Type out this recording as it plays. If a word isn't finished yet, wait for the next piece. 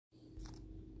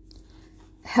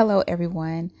Hello,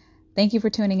 everyone. Thank you for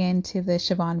tuning in to the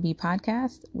Shavaughn B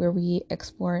podcast, where we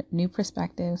explore new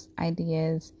perspectives,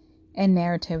 ideas, and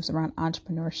narratives around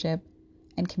entrepreneurship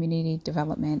and community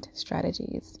development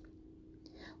strategies.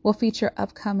 We'll feature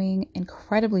upcoming,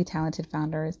 incredibly talented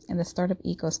founders in the startup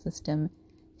ecosystem,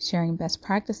 sharing best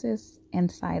practices,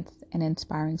 insights, and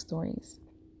inspiring stories.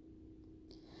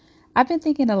 I've been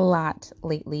thinking a lot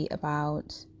lately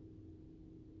about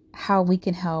how we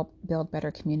can help build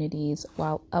better communities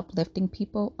while uplifting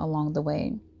people along the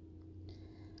way.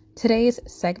 Today's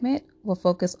segment will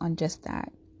focus on just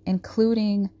that,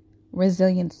 including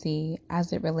resiliency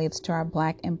as it relates to our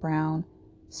Black and Brown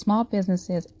small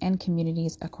businesses and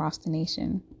communities across the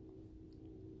nation.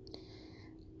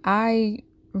 I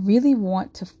really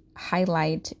want to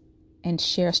highlight and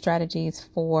share strategies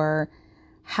for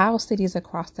how cities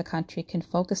across the country can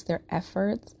focus their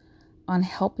efforts on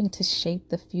helping to shape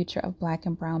the future of Black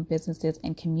and Brown businesses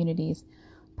and communities,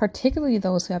 particularly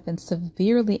those who have been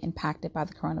severely impacted by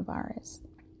the coronavirus.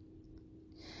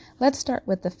 Let's start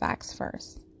with the facts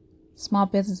first. Small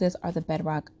businesses are the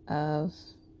bedrock of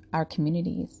our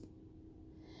communities.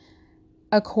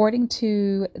 According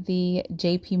to the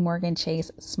JP Morgan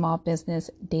Chase Small Business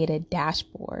Data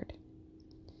Dashboard,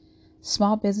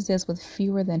 small businesses with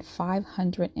fewer than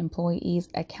 500 employees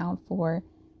account for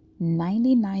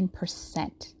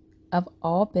 99% of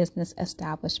all business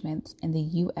establishments in the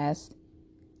U.S.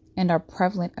 and are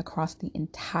prevalent across the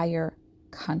entire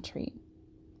country.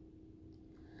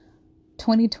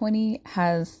 2020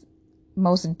 has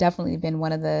most definitely been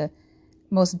one of the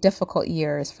most difficult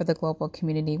years for the global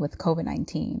community with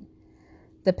COVID-19.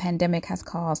 The pandemic has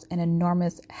caused an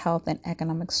enormous health and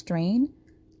economic strain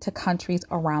to countries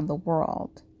around the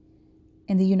world.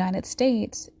 In the United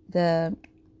States, the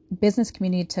business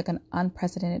community took an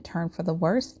unprecedented turn for the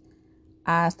worse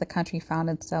as the country found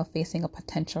itself facing a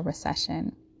potential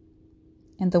recession.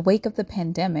 In the wake of the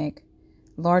pandemic,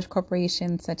 large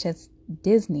corporations such as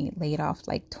Disney laid off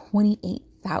like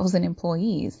 28,000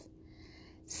 employees.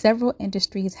 Several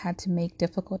industries had to make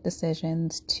difficult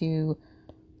decisions to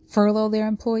furlough their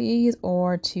employees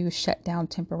or to shut down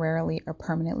temporarily or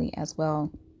permanently as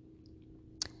well.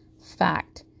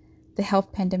 Fact, the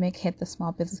health pandemic hit the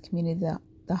small business community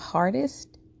the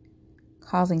hardest,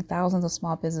 causing thousands of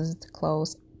small businesses to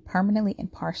close permanently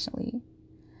and partially.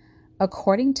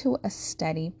 According to a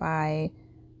study by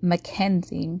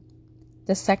McKinsey,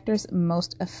 the sectors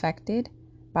most affected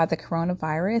by the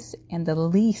coronavirus and the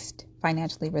least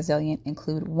financially resilient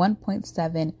include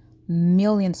 1.7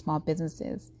 million small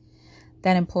businesses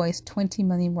that employs 20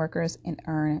 million workers and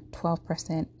earn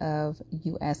 12% of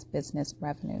U.S. business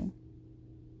revenue.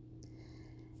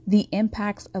 The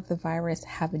impacts of the virus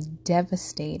have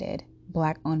devastated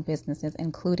Black-owned businesses,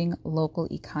 including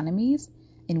local economies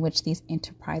in which these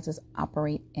enterprises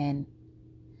operate in.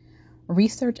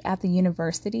 Research at the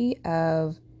University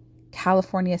of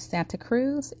California, Santa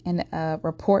Cruz, and a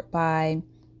report by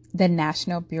the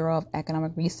National Bureau of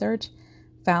Economic Research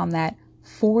found that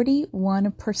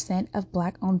 41% of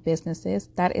Black-owned businesses,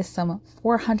 that is some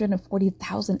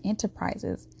 440,000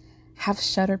 enterprises, have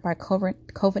shuttered by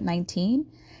COVID-19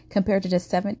 compared to just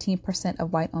 17%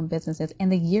 of white-owned businesses. And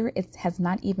the year has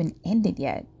not even ended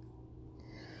yet.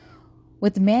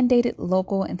 With mandated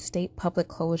local and state public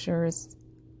closures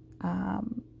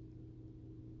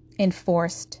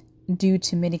enforced due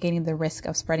to mitigating the risk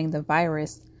of spreading the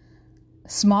virus,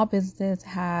 small businesses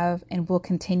have and will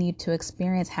continue to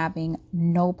experience having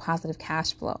no positive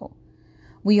cash flow.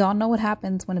 We all know what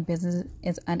happens when a business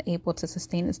is unable to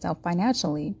sustain itself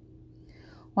financially.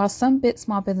 While some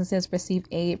small businesses receive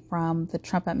aid from the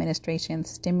Trump administration's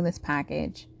stimulus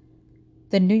package,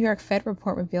 the New York Fed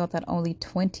report revealed that only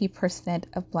 20%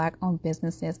 of Black-owned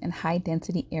businesses in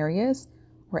high-density areas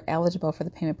were eligible for the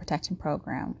Payment Protection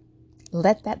Program.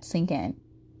 Let that sink in.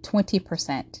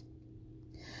 20%.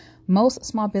 Most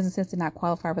small businesses did not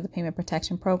qualify for the Payment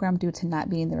Protection Program due to not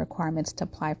meeting the requirements to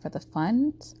apply for the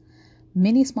funds.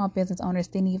 Many small business owners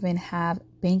didn't even have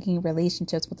banking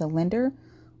relationships with a lender,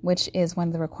 which is one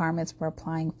of the requirements for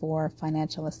applying for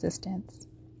financial assistance.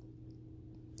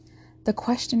 The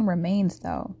question remains,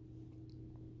 though,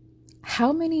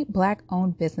 how many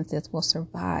Black-owned businesses will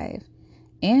survive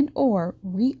and or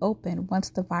reopen once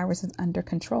the virus is under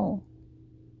control?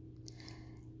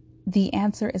 The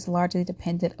answer is largely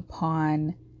dependent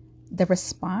upon the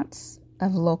response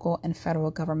of local and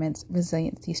federal government's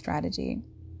resiliency strategy.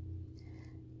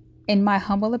 In my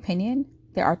humble opinion,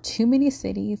 there are too many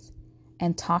cities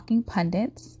and talking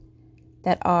pundits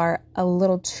that are a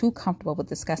little too comfortable with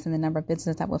discussing the number of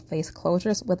businesses that will face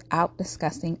closures without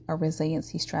discussing a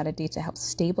resiliency strategy to help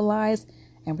stabilize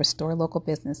and restore local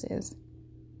businesses.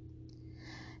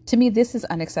 To me, this is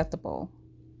unacceptable.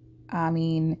 I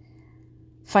mean,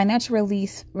 financial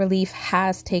relief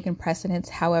has taken precedence.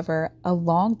 However, a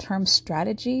long-term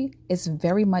strategy is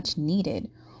very much needed.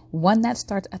 One that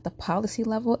starts at the policy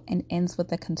level and ends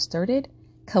with a concerted,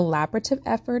 collaborative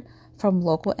effort from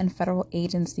local and federal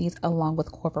agencies along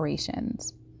with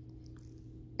corporations.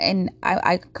 And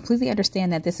I completely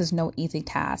understand that this is no easy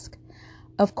task.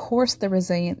 Of course, the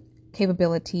resilient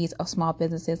capabilities of small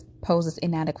businesses poses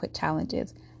inadequate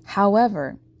challenges.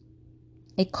 However,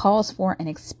 it calls for an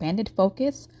expanded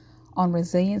focus on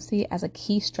resiliency as a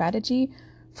key strategy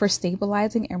for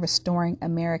stabilizing and restoring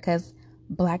America's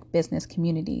Black business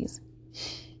communities.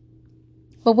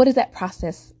 But what does that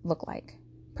process look like,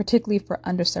 particularly for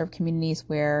underserved communities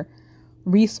where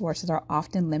resources are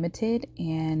often limited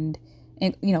and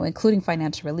including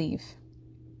financial relief?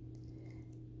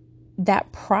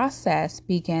 That process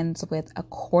begins with a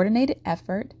coordinated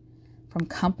effort from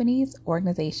companies,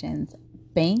 organizations,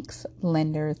 banks,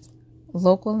 lenders,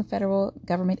 local and federal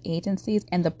government agencies,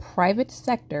 and the private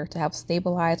sector to help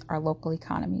stabilize our local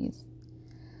economies.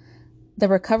 The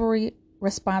recovery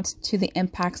response to the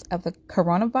impacts of the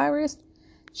coronavirus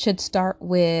should start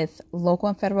with local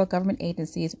and federal government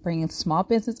agencies bringing small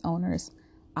business owners,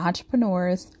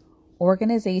 entrepreneurs,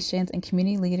 organizations, and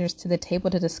community leaders to the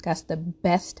table to discuss the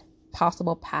best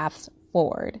possible paths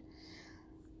forward.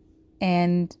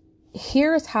 And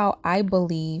here's how I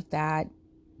believe that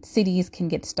cities can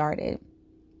get started.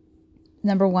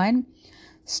 Number one,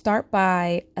 start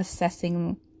by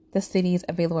assessing the city's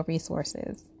available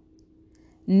resources.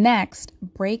 Next,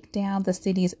 break down the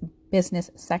city's business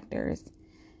sectors.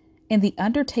 In the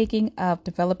undertaking of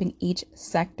developing each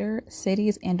sector,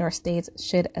 cities and/or states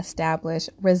should establish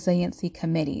resiliency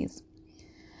committees.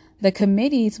 The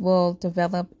committees will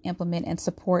develop, implement, and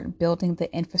support building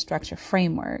the infrastructure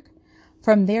framework.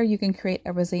 From there, you can create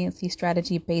a resiliency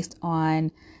strategy based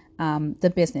on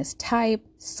the business type,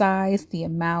 size, the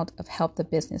amount of help the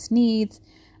business needs,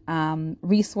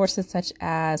 resources such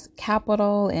as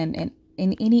capital and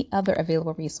any other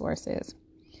available resources.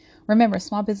 Remember,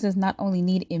 small businesses not only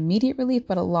need immediate relief,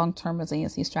 but a long-term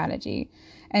resiliency strategy.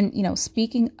 And,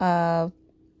 speaking of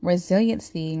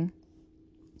resiliency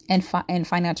and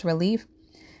financial relief,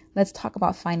 let's talk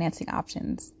about financing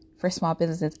options for small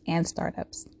businesses and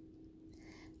startups.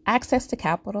 Access to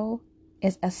capital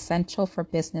is essential for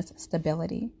business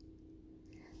stability.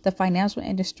 The financial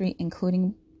industry,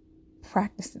 including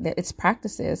its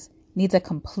practices, needs a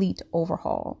complete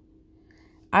overhaul.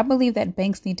 I believe that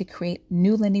banks need to create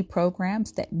new lending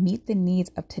programs that meet the needs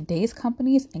of today's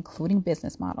companies, including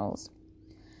business models.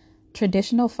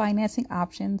 Traditional financing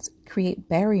options create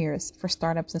barriers for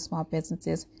startups and small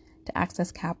businesses to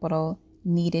access capital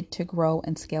needed to grow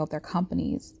and scale their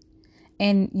companies.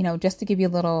 And, just to give you a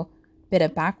little bit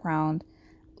of background,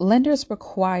 lenders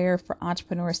require for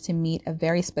entrepreneurs to meet a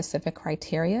very specific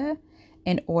criteria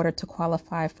in order to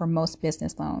qualify for most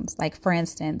business loans. Like, for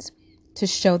instance, to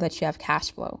show that you have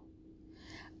cash flow.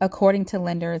 According to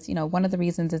lenders, one of the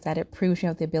reasons is that it proves you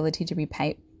have the ability to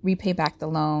repay back the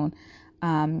loan.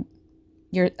 And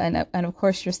of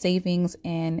course, your savings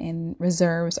and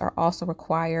reserves are also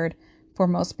required for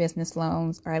most business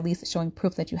loans, or at least showing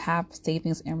proof that you have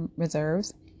savings and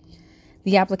reserves.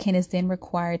 The applicant is then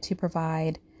required to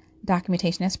provide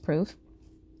documentation as proof.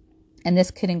 And this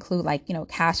could include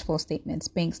cash flow statements,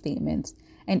 bank statements,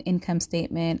 an income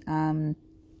statement,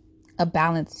 a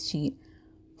balance sheet,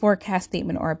 forecast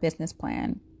statement, or a business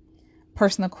plan.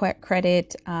 Personal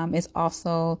credit is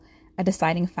also a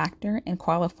deciding factor in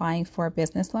qualifying for a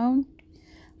business loan.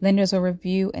 Lenders will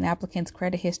review an applicant's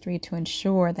credit history to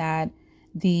ensure that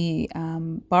the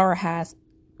borrower has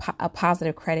a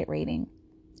positive credit rating.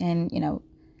 And,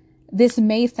 this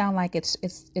may sound like it's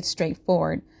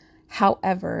straightforward.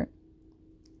 However,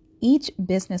 each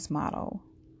business model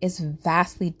is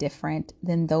vastly different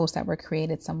than those that were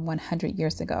created some 100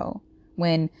 years ago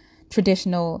when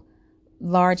traditional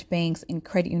large banks and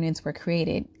credit unions were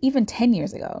created, even 10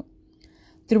 years ago.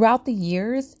 Throughout the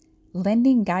years,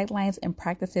 lending guidelines and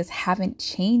practices haven't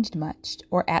changed much,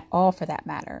 or at all for that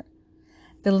matter.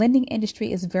 The lending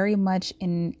industry is very much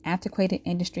an antiquated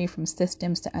industry from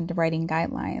systems to underwriting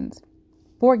guidelines.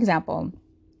 For example,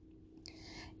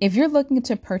 if you're looking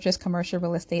to purchase commercial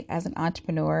real estate as an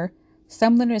entrepreneur,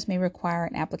 some lenders may require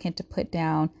an applicant to put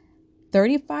down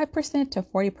 35% to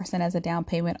 40% as a down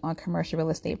payment on commercial real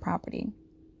estate property.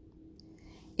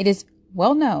 It is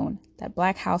well known that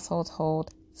Black households hold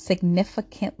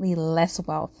significantly less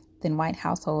wealth than white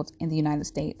households in the United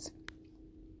States.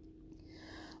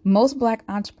 Most Black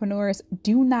entrepreneurs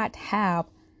do not have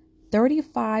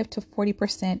 35 to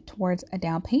 40% towards a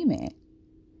down payment.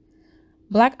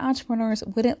 Black entrepreneurs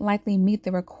wouldn't likely meet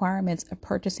the requirements of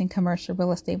purchasing commercial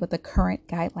real estate with the current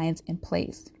guidelines in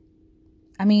place.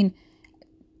 I mean,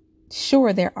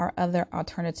 sure, there are other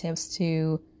alternatives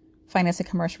to financing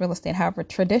commercial real estate. However,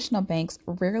 traditional banks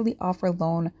rarely offer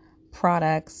loan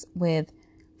products with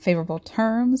favorable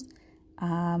terms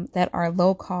that are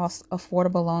low cost,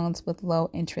 affordable loans with low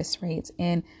interest rates.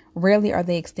 And rarely are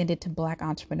they extended to Black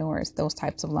entrepreneurs, those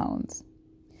types of loans.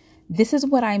 This is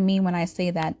what I mean when I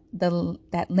say that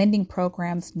that lending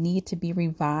programs need to be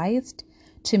revised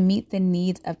to meet the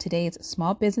needs of today's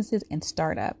small businesses and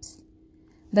startups.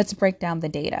 Let's break down the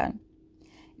data.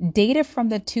 Data from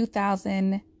the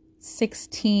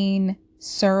 2016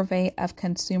 Survey of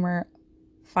Consumer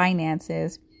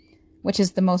Finances, which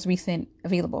is the most recent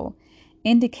available,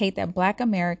 indicate that Black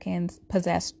Americans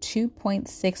possess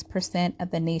 2.6%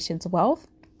 of the nation's wealth,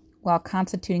 while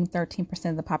constituting 13%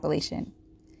 of the population.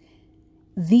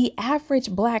 The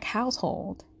average Black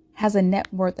household has a net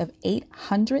worth of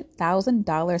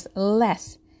 $800,000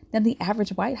 less than the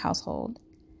average white household.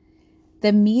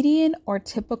 The median or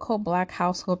typical Black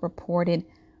household reported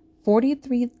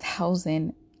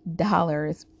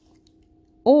 $43,000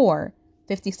 or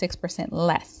 56%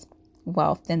 less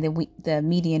wealth than the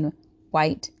median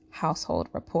white household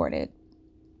reported.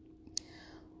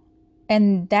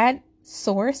 And that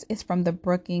source is from the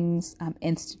Brookings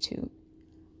Institute.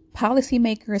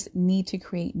 Policymakers need to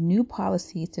create new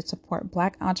policies to support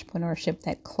Black entrepreneurship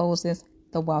that closes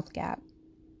the wealth gap.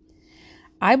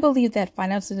 I believe that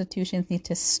financial institutions need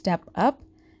to step up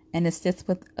and assist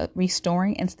with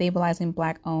restoring and stabilizing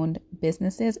Black-owned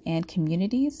businesses and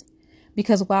communities.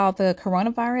 Because while the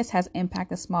coronavirus has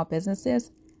impacted small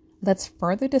businesses, let's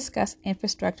further discuss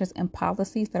infrastructures and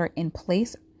policies that are in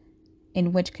place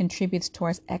in which contributes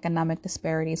towards economic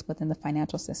disparities within the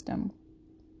financial system.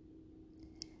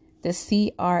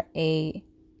 The CRA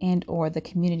and or the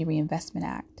Community Reinvestment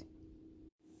Act.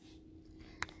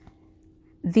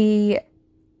 The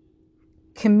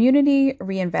Community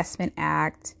Reinvestment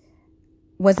Act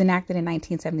was enacted in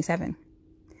 1977.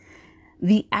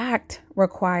 The act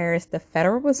requires the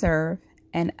Federal Reserve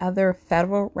and other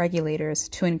federal regulators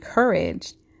to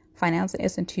encourage financial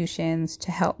institutions to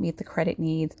help meet the credit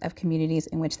needs of communities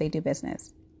in which they do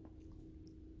business.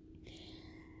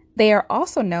 They are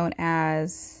also known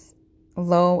as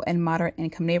low and moderate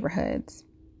income neighborhoods.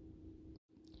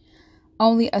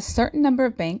 Only a certain number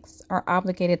of banks are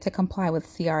obligated to comply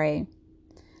with CRA.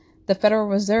 The Federal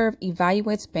Reserve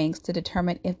evaluates banks to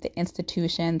determine if the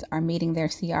institutions are meeting their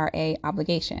CRA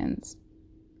obligations.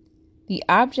 The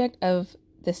object of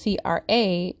the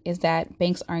CRA is that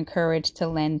banks are encouraged to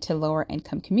lend to lower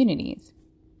income communities.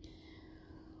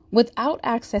 Without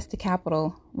access to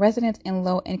capital, residents in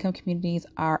low-income communities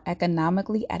are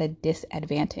economically at a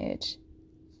disadvantage,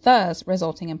 thus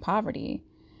resulting in poverty.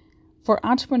 For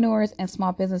entrepreneurs and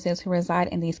small businesses who reside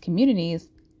in these communities,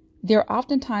 they're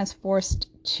oftentimes forced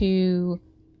to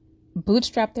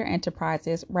bootstrap their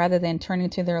enterprises rather than turning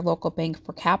to their local bank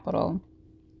for capital.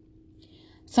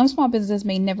 Some small businesses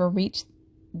may never reach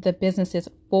the business's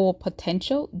full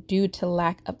potential due to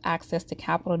lack of access to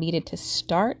capital needed to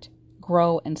start,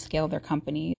 grow, and scale their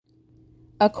company.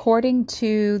 According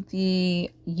to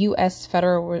the U.S.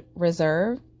 Federal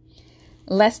Reserve,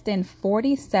 less than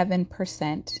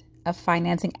 47% of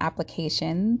financing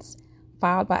applications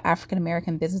filed by African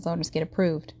American business owners get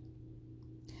approved.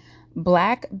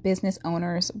 Black business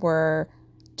owners were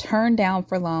turned down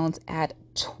for loans at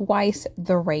twice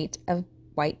the rate of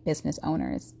white business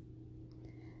owners.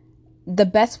 The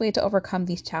best way to overcome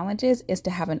these challenges is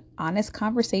to have an honest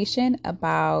conversation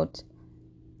about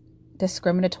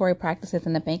discriminatory practices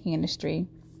in the banking industry.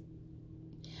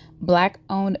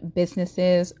 Black-owned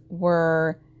businesses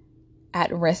were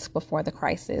at risk before the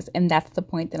crisis, and that's the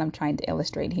point that I'm trying to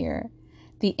illustrate here.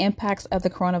 The impacts of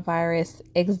the coronavirus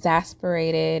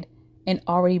exacerbated an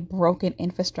already broken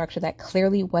infrastructure that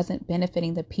clearly wasn't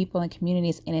benefiting the people and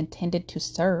communities it intended to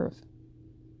serve.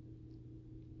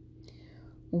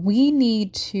 We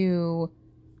need to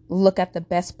look at the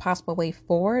best possible way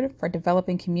forward for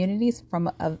developing communities from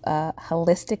a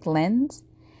holistic lens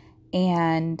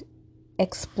and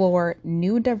explore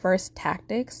new diverse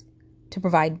tactics to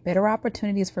provide better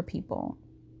opportunities for people.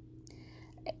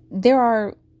 There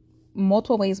are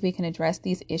multiple ways we can address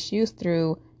these issues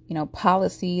through,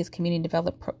 policies, community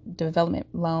development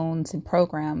loans, and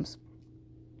programs.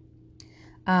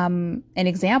 An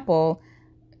example,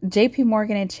 JP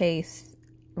Morgan and Chase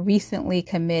recently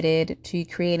committed to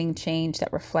creating change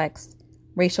that reflects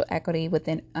racial equity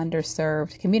within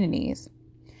underserved communities.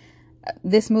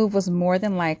 This move was more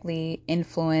than likely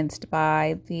influenced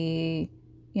by the,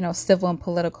 civil and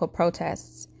political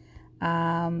protests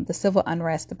the civil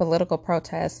unrest, the political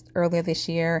protests earlier this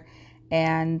year,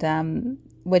 and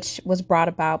which was brought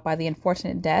about by the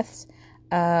unfortunate deaths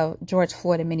of George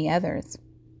Floyd and many others.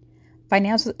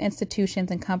 Financial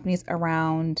institutions and companies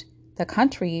around the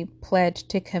country pledged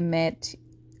to commit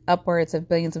upwards of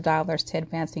billions of dollars to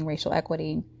advancing racial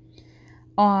equity.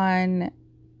 On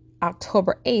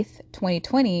October 8th,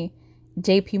 2020,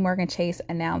 JP Morgan Chase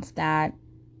announced that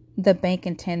the bank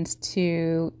intends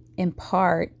to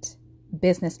impart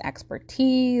business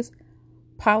expertise,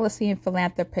 policy, and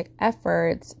philanthropic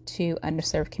efforts to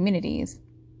underserved communities.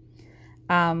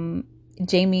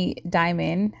 Jamie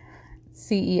Dimon,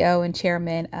 CEO and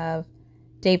chairman of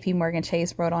JP Morgan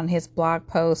Chase, wrote on his blog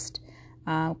post,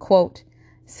 quote,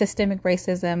 "Systemic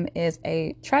racism is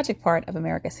a tragic part of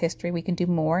America's history. We can do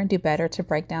more and do better to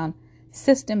break down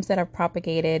systems that have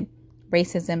propagated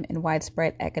racism and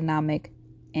widespread economic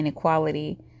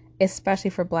inequality, especially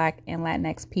for Black and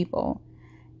Latinx people.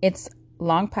 It's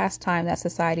long past time that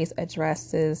societies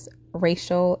addresses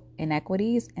racial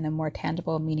inequities in a more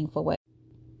tangible, meaningful way."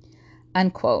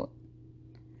 Unquote.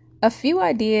 A few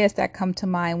ideas that come to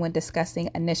mind when discussing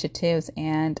initiatives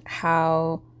and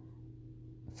how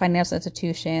financial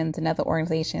institutions and other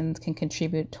organizations can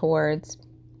contribute towards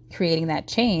creating that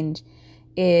change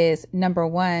is, number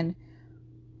one,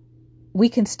 we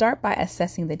can start by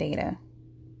assessing the data.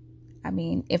 I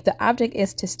mean, if the object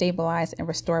is to stabilize and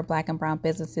restore Black and brown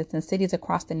businesses, then cities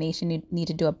across the nation need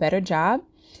to do a better job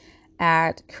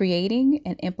at creating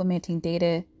and implementing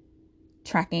data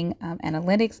tracking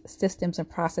analytics systems and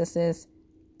processes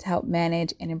to help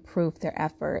manage and improve their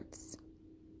efforts.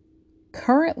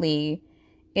 Currently,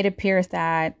 it appears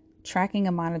that tracking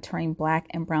and monitoring Black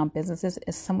and brown businesses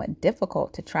is somewhat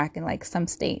difficult to track in some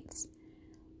states.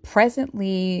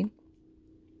 Presently,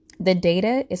 the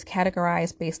data is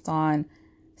categorized based on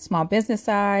small business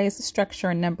size, structure,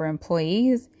 and number of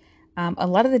employees. A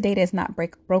lot of the data is not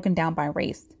broken down by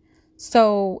race.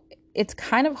 So it's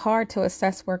kind of hard to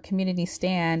assess where communities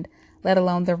stand, let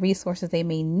alone the resources they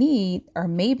may need or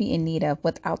may be in need of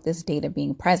without this data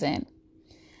being present.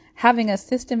 Having a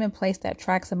system in place that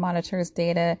tracks and monitors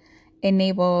data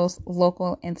enables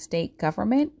local and state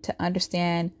government to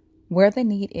understand where the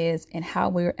need is and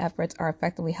how your efforts are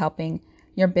effectively helping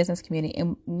your business community.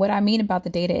 And what I mean about the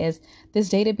data is this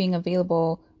data being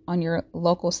available on your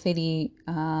local city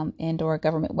and or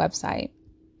government website.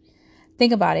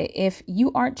 Think about it. If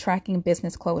you aren't tracking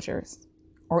business closures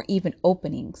or even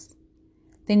openings,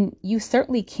 then you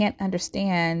certainly can't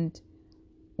understand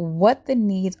what the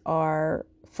needs are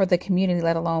for the community,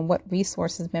 let alone what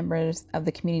resources members of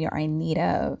the community are in need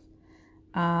of.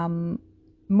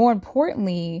 More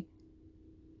importantly,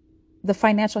 the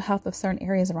financial health of certain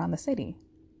areas around the city.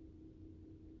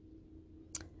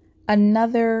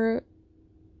 Another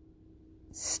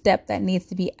step that needs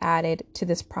to be added to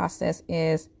this process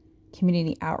is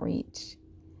community outreach.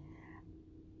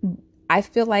 I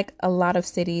feel like a lot of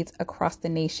cities across the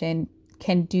nation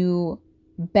can do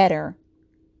better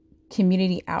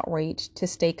community outreach to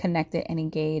stay connected and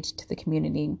engaged to the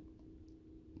community.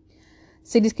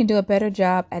 Cities can do a better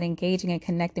job at engaging and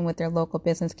connecting with their local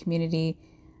business community,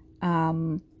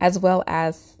 as well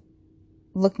as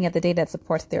looking at the data that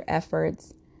supports their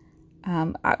efforts.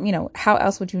 How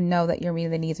else would you know that you're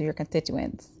meeting the needs of your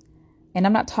constituents? And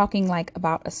I'm not talking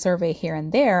about a survey here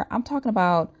and there. I'm talking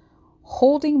about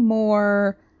holding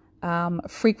more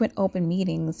frequent open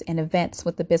meetings and events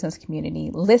with the business community,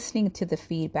 listening to the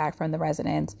feedback from the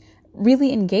residents,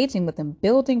 really engaging with them,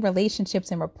 building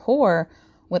relationships and rapport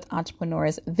with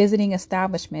entrepreneurs, visiting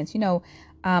establishments,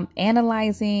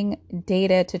 analyzing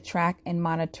data to track and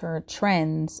monitor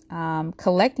trends,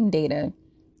 collecting data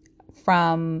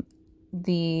from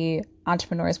the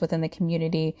entrepreneurs within the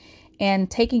community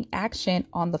and taking action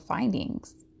on the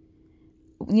findings.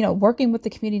 Working with the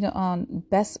community on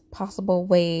best possible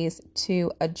ways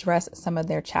to address some of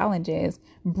their challenges.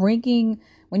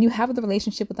 When you have the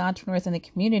relationship with the entrepreneurs in the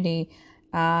community,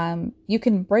 you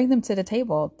can bring them to the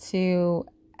table to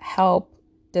help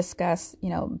discuss,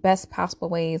 best possible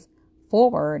ways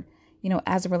forward,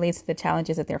 as it relates to the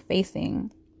challenges that they're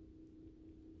facing.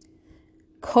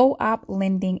 Co-op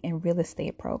lending and real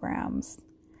estate programs.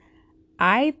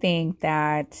 I think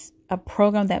that a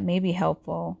program that may be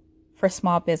helpful for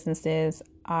small businesses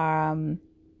are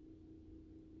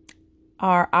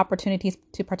opportunities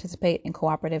to participate in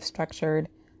cooperative structured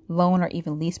loan or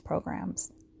even lease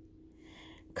programs.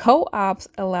 Co-ops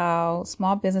allow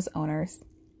small business owners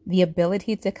the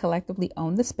ability to collectively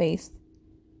own the space,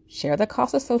 share the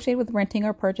costs associated with renting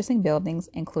or purchasing buildings,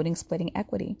 including splitting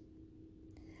equity.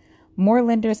 More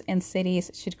lenders and cities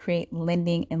should create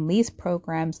lending and lease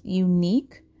programs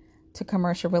unique to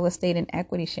commercial real estate and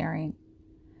equity sharing.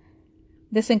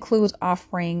 This includes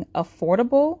offering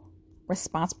affordable,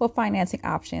 responsible financing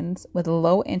options with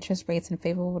low interest rates and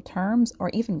favorable terms, or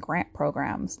even grant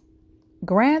programs.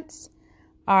 Grants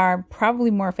are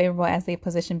probably more favorable as they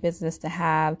position business to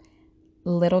have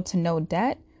little to no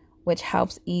debt, which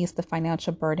helps ease the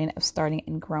financial burden of starting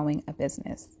and growing a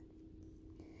business.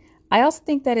 I also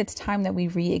think that it's time that we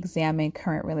re-examine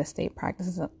current real estate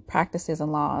practices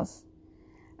and laws.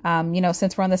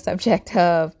 Since we're on the subject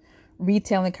of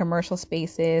retail and commercial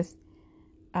spaces,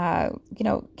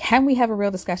 can we have a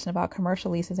real discussion about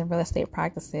commercial leases and real estate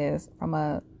practices from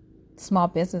a small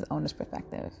business owner's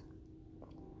perspective?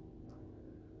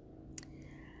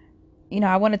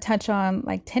 I want to touch on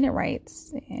like tenant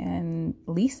rights and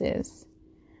leases.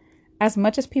 As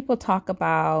much as people talk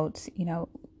about,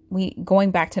 we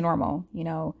going back to normal,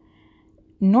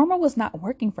 normal was not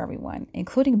working for everyone,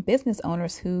 including business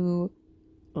owners who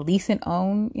lease and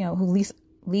own, who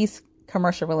lease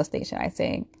commercial real estate, should I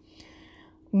say.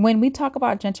 When we talk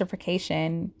about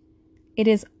gentrification, it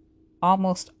is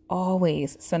almost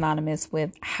always synonymous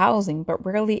with housing, but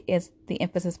rarely is the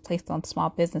emphasis placed on small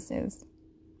businesses.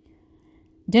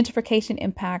 Gentrification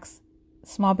impacts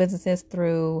small businesses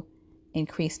through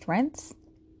increased rents,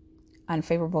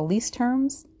 unfavorable lease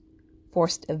terms,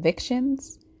 forced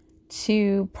evictions,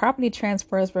 to property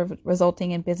transfers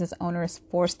resulting in business owners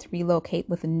forced to relocate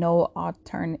with no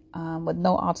alternate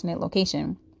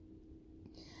location.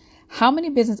 How many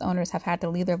business owners have had to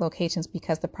leave their locations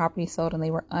because the property sold and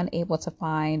they were unable to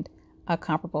find a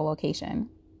comparable location?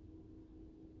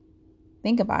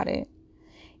 Think about it.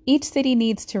 Each city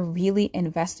needs to really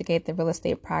investigate the real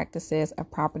estate practices of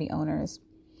property owners.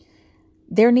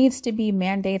 There needs to be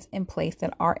mandates in place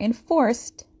that are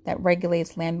enforced that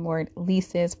regulates landlord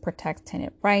leases, protects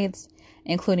tenant rights,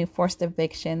 including forced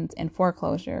evictions and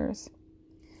foreclosures.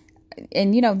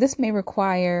 And, this may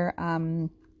require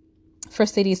for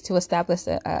cities to establish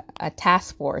a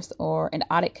task force or an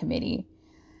audit committee.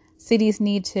 Cities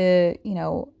need to,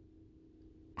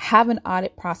 have an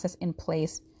audit process in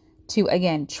place to,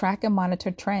 again, track and monitor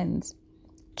trends,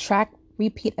 track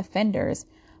repeat offenders,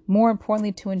 more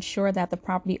importantly, to ensure that the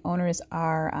property owners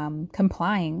are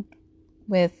complying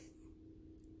with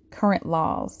current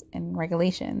laws and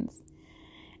regulations.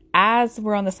 As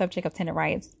we're on the subject of tenant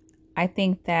rights, I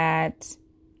think that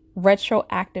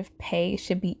retroactive pay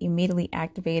should be immediately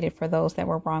activated for those that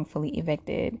were wrongfully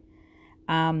evicted.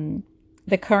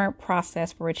 The current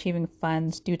process for retrieving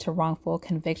funds due to wrongful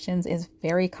convictions is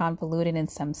very convoluted in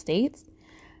some states.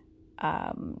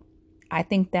 I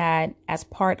think that as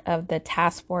part of the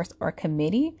task force or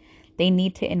committee, they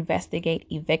need to investigate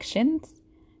evictions,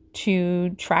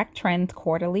 to track trends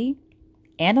quarterly,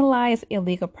 analyze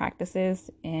illegal practices,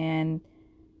 and,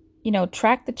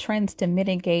 track the trends to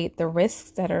mitigate the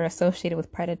risks that are associated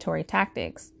with predatory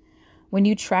tactics. When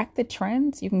you track the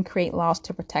trends, you can create laws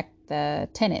to protect the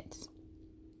tenants.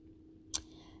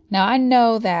 Now, I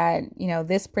know that,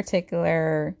 this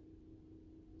particular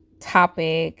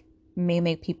topic may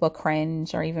make people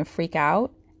cringe or even freak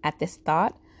out at this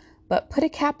thought, but put a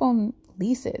cap on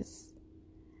leases.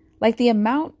 Like the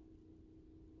amount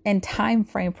and time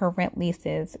frame for rent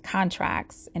leases,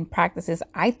 contracts, and practices,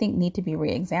 I think need to be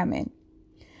re-examined.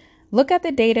 Look at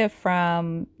the data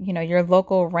from, your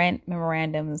local rent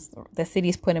memorandums the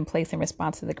cities put in place in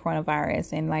response to the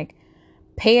coronavirus, and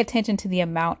pay attention to the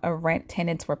amount of rent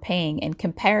tenants were paying and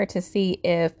compare it to see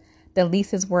if the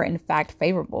leases were in fact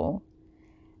favorable.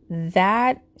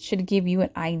 That should give you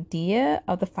an idea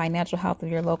of the financial health of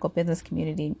your local business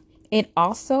community. It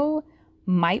also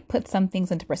might put some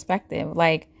things into perspective,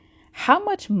 like how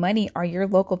much money are your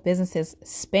local businesses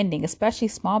spending, especially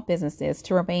small businesses,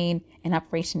 to remain in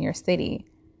operation in your city?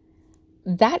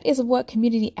 That is what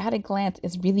community at a glance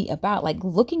is really about, like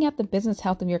looking at the business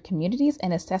health of your communities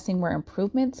and assessing where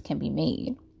improvements can be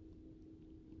made.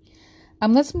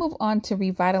 Let's move on to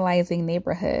revitalizing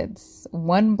neighborhoods,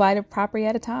 one blighted property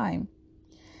at a time.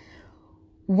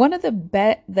 One of the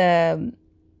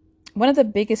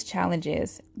biggest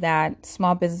challenges that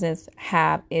small businesses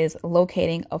have is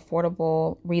locating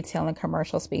affordable retail and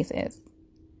commercial spaces.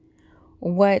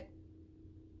 What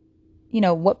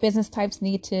business types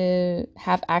need to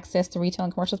have access to retail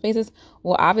and commercial spaces?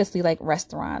 Well, obviously like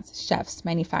restaurants, chefs,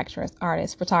 manufacturers,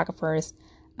 artists, photographers,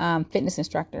 fitness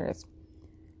instructors.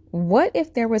 What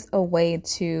if there was a way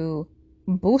to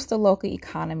boost the local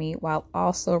economy while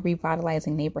also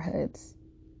revitalizing neighborhoods?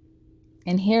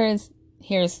 And here's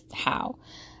how.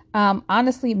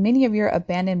 Honestly, many of your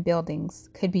abandoned buildings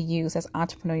could be used as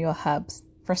entrepreneurial hubs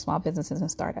for small businesses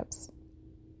and startups.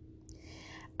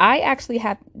 I actually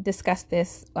had discussed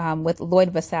this with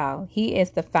Lloyd Vassell. He is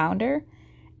the founder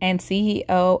and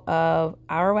CEO of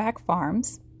Arawak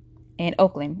Farms in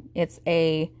Oakland. It's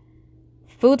a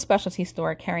food specialty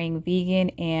store carrying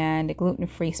vegan and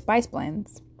gluten-free spice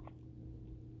blends.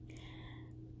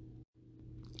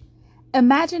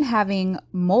 Imagine having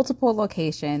multiple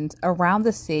locations around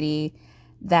the city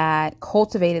that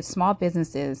cultivated small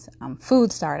businesses,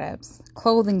 food startups,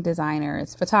 clothing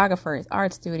designers, photographers,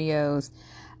 art studios,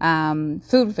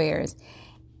 food fairs.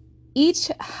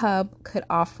 Each hub could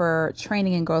offer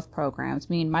training and growth programs,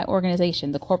 meaning my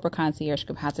organization, the Corporate Concierge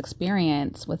Group, has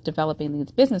experience with developing these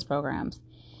business programs.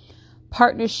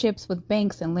 Partnerships with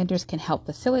banks and lenders can help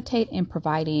facilitate in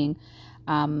providing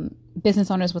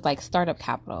business owners with like startup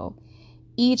capital.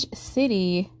 Each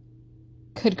city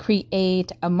could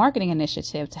create a marketing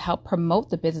initiative to help promote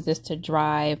the businesses to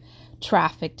drive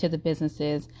traffic to the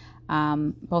businesses,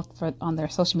 both on their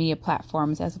social media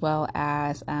platforms as well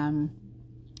as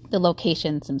the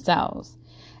locations themselves.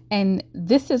 And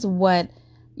this is what,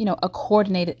 a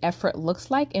coordinated effort looks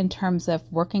like in terms of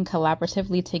working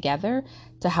collaboratively together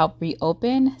to help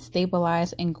reopen,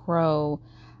 stabilize, and grow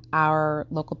our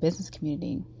local business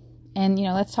community. And,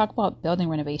 let's talk about building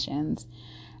renovations.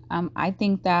 I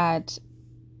think that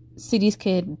cities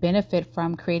could benefit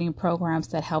from creating programs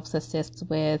that helps assist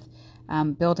with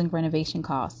building renovation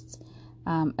costs.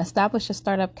 Establish a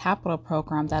startup capital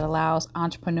program that allows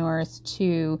entrepreneurs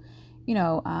to,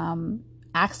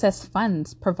 access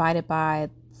funds provided by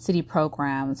city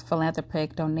programs,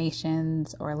 philanthropic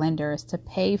donations, or lenders to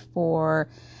pay for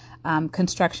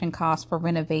construction costs for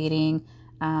renovating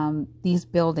these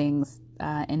buildings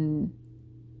in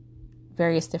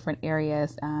various different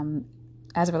areas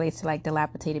as it relates to like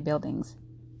dilapidated buildings.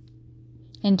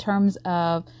 In terms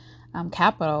of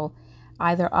capital,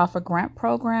 either offer grant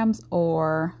programs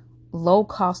or low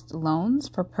cost loans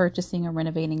for purchasing or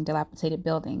renovating dilapidated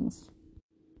buildings.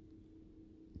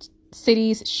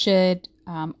 Cities should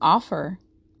offer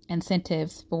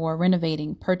incentives for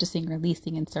renovating, purchasing, or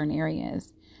leasing in certain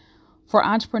areas. For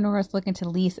entrepreneurs looking to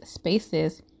lease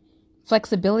spaces,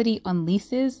 flexibility on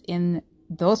leases in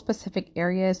those specific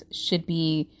areas should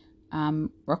be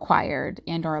required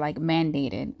and or like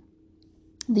mandated.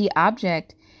 The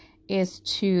object is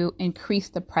to increase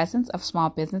the presence of small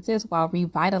businesses while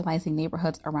revitalizing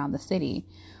neighborhoods around the city.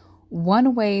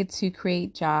 One way to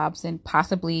create jobs and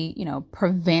possibly,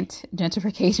 prevent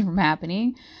gentrification from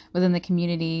happening within the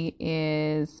community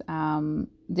is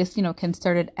this,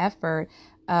 concerted effort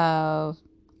of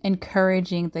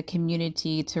encouraging the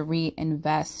community to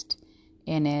reinvest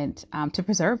in it, to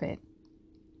preserve it.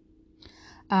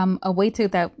 A way to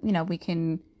that, we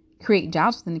can create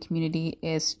jobs within the community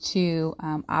is to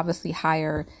obviously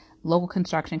hire local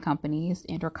construction companies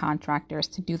and or contractors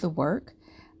to do the work.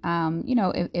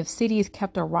 If cities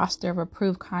kept a roster of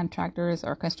approved contractors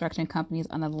or construction companies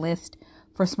on a list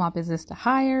for small business to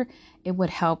hire, it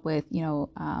would help with,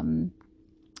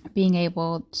 being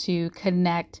able to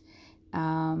connect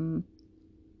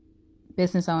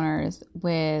business owners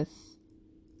with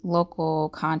local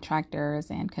contractors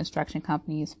and construction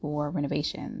companies for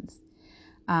renovations.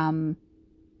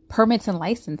 Permits and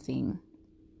licensing.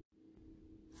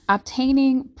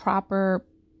 Obtaining proper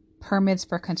permits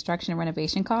for construction and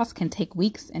renovation costs can take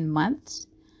weeks and months,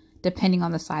 depending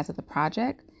on the size of the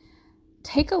project.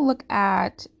 Take a look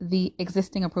at the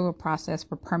existing approval process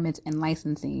for permits and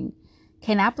licensing.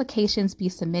 Can applications be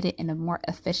submitted in a more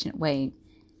efficient way?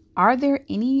 Are there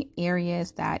any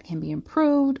areas that can be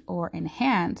improved or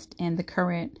enhanced in the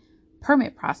current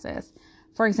permit process?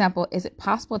 For example, is it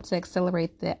possible to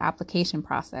accelerate the application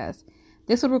process?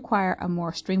 This would require a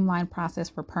more streamlined process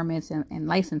for permits and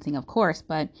licensing, of course,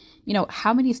 but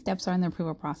how many steps are in the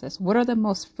approval process? What are the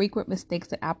most frequent mistakes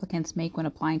that applicants make when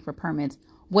applying for permits?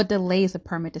 What delays a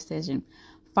permit decision?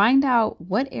 Find out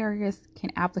what areas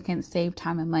can applicants save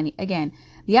time and money. Again,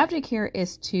 the object here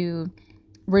is to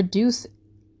reduce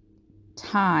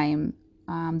time,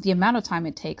 the amount of time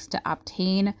it takes to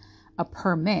obtain a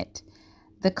permit.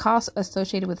 The costs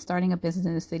associated with starting a business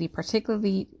in the city,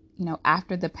 particularly,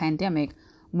 after the pandemic,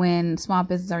 when small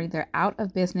businesses are either out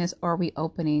of business or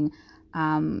reopening,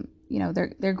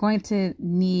 they're going to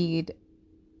need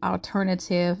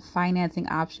alternative financing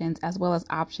options as well as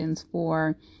options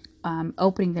for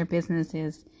opening their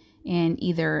businesses in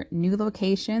either new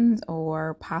locations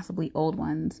or possibly old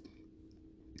ones.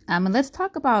 And let's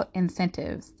talk about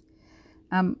incentives.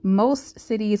 Most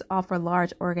cities offer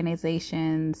large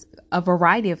organizations a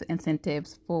variety of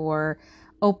incentives for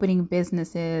opening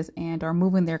businesses and or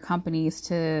moving their companies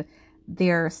to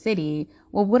their city.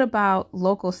 Well, what about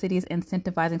local cities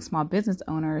incentivizing small business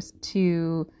owners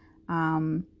to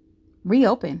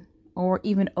reopen or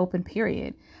even open,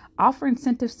 period. Offer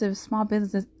incentives to small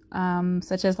businesses,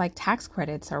 such as like tax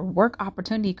credits or work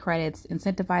opportunity credits,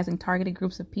 incentivizing targeted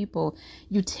groups of people,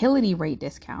 utility rate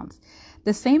discounts.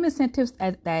 The same incentives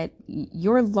that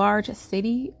your large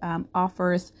city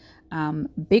offers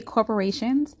big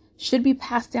corporations should be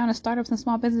passed down to startups and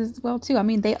small businesses as well too. I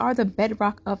mean, they are the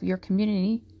bedrock of your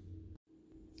community.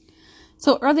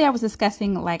 So earlier I was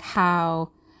discussing like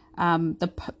how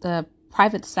the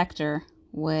private sector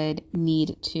would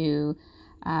need to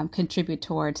contribute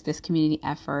towards this community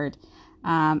effort,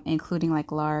 including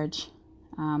like large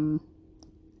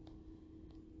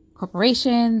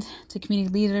corporations, to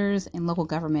community leaders and local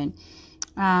government,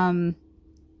 to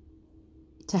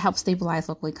help stabilize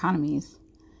local economies.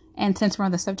 And since we're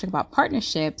on the subject about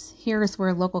partnerships, here's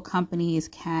where local companies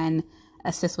can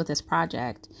assist with this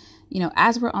project.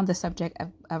 As we're on the subject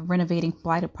of renovating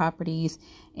blighted properties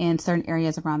in certain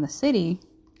areas around the city,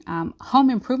 home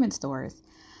improvement stores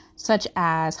such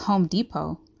as Home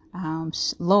Depot,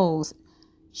 Lowe's,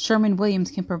 Sherman-Williams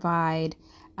can provide,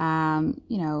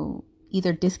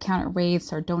 either discounted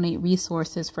rates or donate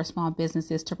resources for small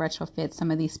businesses to retrofit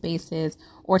some of these spaces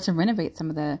or to renovate some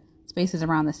of the spaces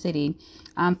around the city,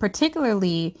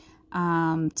 particularly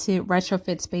to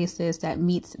retrofit spaces that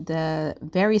meets the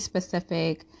very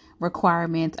specific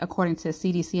requirements according to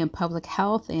CDC and public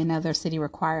health and other city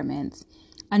requirements.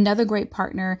 Another great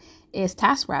partner is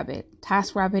TaskRabbit.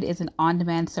 TaskRabbit is an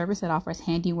on-demand service that offers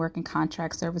handiwork and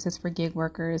contract services for gig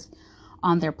workers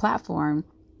on their platform.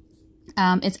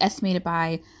 It's estimated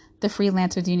by the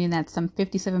Freelancers Union that some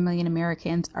 57 million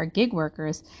Americans are gig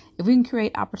workers. If we can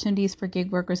create opportunities for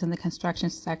gig workers in the construction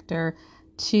sector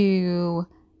to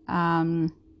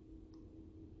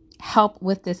help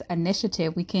with this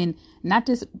initiative, we can not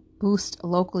just boost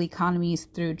local economies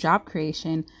through job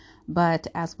creation, but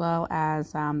as well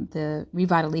as the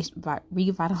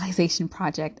revitalization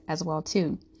project as well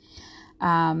too.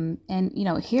 And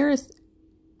here's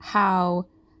how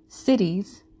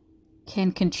cities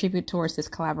can contribute towards this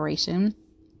collaboration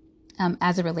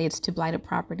as it relates to blighted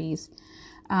properties.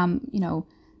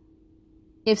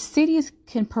 If cities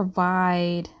can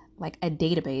provide like a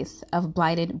database of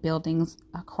blighted buildings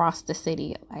across the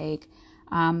city,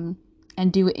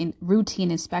 and do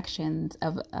routine inspections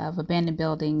of abandoned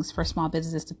buildings for small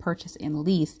businesses to purchase and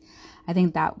lease, I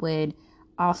think that would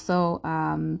also,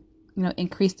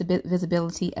 increase the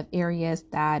visibility of areas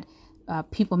that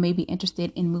people may be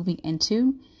interested in moving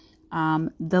into.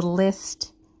 The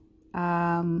list,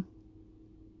 I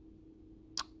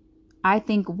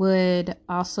think, would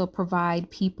also provide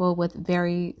people with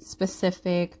very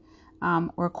specific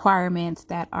requirements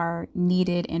that are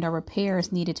needed and are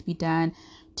repairs needed to be done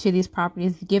to these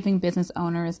properties, giving business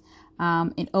owners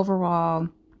an overall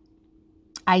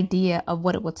idea of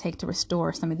what it will take to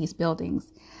restore some of these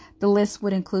buildings. The list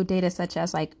would include data such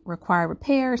as like required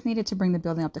repairs needed to bring the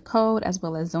building up to code, as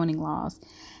well as zoning laws.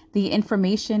 The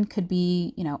information could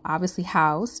be, obviously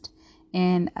housed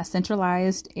in a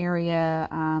centralized area,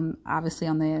 obviously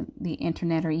on the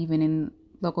internet or even in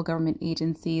local government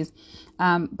agencies.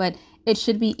 But it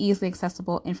should be easily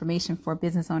accessible information for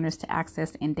business owners to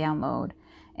access and download.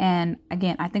 And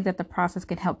again, I think that the process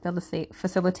can help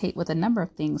facilitate with a number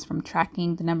of things, from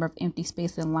tracking the number of empty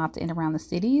spaces and lots in and around the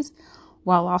cities,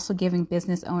 while also giving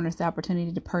business owners the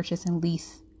opportunity to purchase and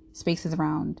lease spaces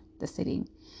around the city.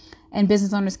 And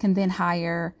business owners can then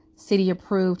hire city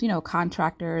approved,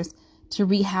 contractors to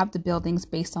rehab the buildings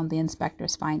based on the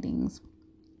inspector's findings.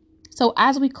 So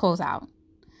as we close out,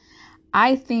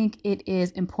 I think it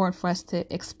is important for us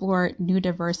to explore new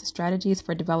diverse strategies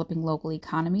for developing local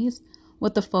economies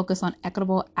with the focus on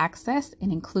equitable access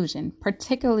and inclusion,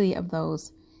 particularly of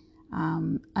those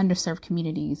underserved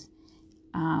communities.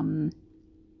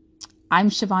 I'm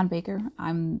Shavaughn Baker.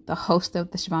 I'm the host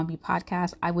of the Shavaughn B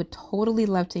podcast. I would totally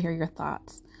love to hear your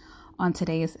thoughts on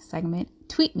today's segment.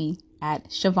 Tweet me at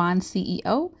Shavaughn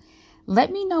CEO.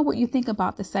 Let me know what you think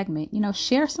about the segment.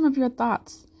 Share some of your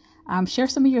thoughts. Share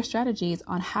some of your strategies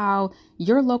on how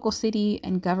your local city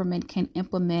and government can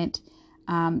implement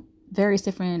various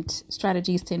different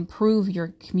strategies to improve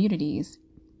your communities.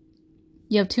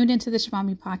 You have tuned into the Shavaughn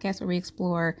B podcast, where we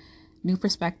explore new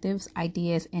perspectives,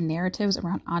 ideas, and narratives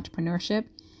around entrepreneurship.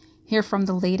 Hear from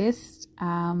the latest,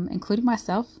 including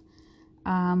myself,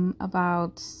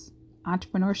 about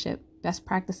entrepreneurship, best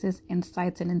practices,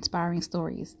 insights, and inspiring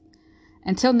stories.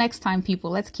 Until next time,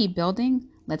 people, let's keep building,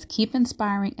 let's keep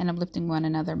inspiring and uplifting one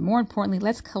another. More importantly,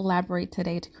 let's collaborate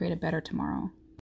today to create a better tomorrow.